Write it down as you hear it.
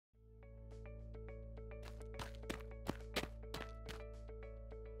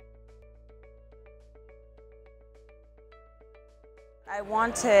I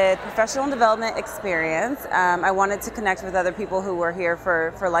wanted professional development experience. I wanted to connect with other people who were here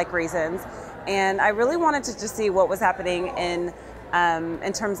for like reasons. And I really wanted to just see what was happening in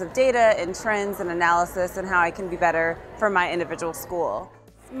terms of data and trends and analysis and how I can be better for my individual school.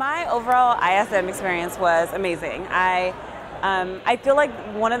 My overall ISM experience was amazing. I feel like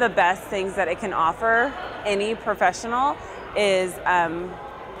one of the best things that it can offer any professional is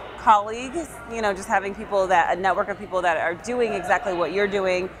colleagues, just having people a network of people that are doing exactly what you're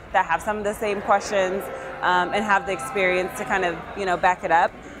doing, that have some of the same questions, and have the experience to kind of, back it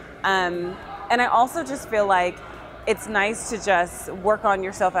up. And I also just feel like it's nice to just work on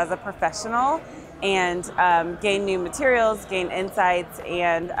yourself as a professional and gain new materials, gain insights,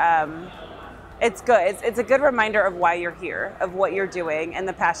 and it's good. It's a good reminder of why you're here, of what you're doing, and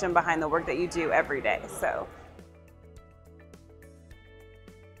the passion behind the work that you do every day. So.